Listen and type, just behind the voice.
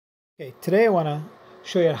Okay, today I want to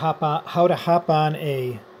show you how to hop on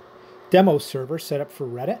a demo server set up for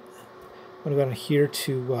Reddit. I'm going to go down here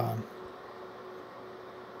to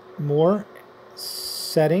More,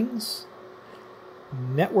 Settings,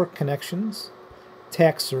 Network Connections,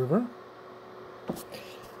 TAKServer,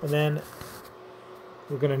 and then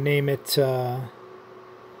we're going to name it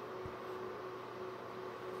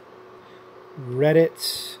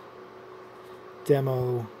Reddit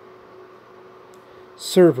Demo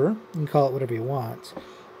Server. You can call it whatever you want. And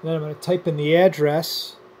then I'm going to type in the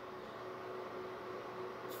address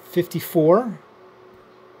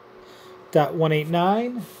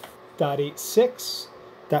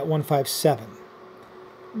 54.189.86.157. I'm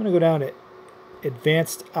going to go down to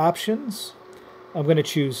Advanced Options. I'm going to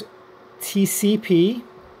choose TCP,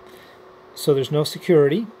 so there's no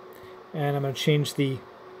security, and I'm going to change the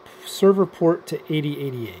server port to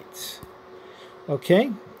 8088.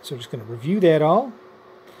 Okay, so I'm just going to review that all.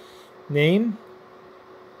 Name,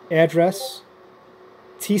 address,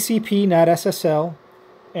 TCP, not SSL,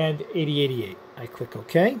 and 8088. I click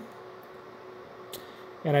OK.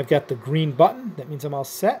 And I've got the green button. That means I'm all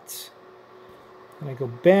set. And I go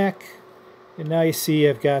back. And now you see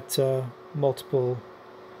I've got multiple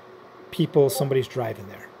people. Somebody's driving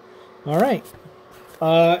there. All right.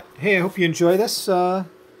 Hey, I hope you enjoy this. Let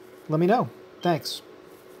me know. Thanks.